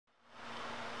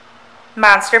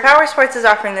Monster Powersports is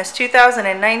offering this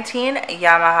 2019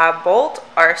 Yamaha Bolt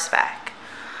R-Spec.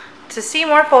 To see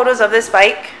more photos of this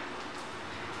bike,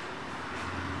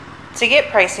 to get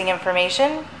pricing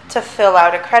information, to fill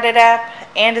out a credit app,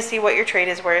 and to see what your trade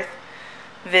is worth,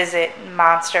 visit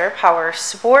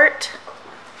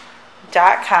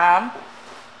monsterpowersport.com.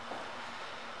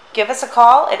 Give us a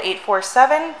call at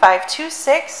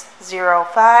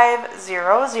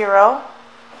 847-526-0500.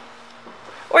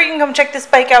 Or you can come check this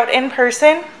bike out in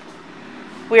person.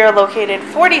 We are located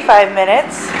 45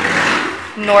 minutes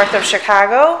north of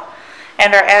Chicago,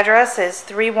 and our address is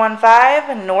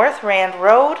 315 North Rand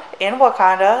Road in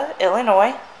Wauconda,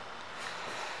 Illinois.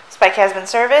 This bike has been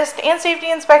serviced and safety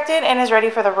inspected and is ready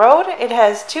for the road. It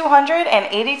has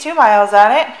 282 miles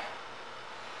on it.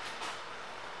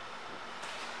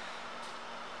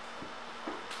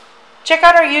 Check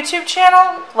out our YouTube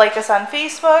channel, like us on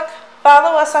Facebook,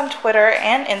 follow us on Twitter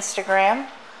and Instagram.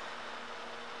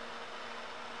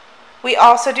 We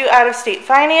also do out-of-state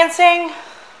financing,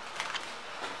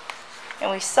 and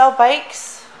we sell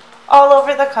bikes all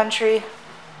over the country.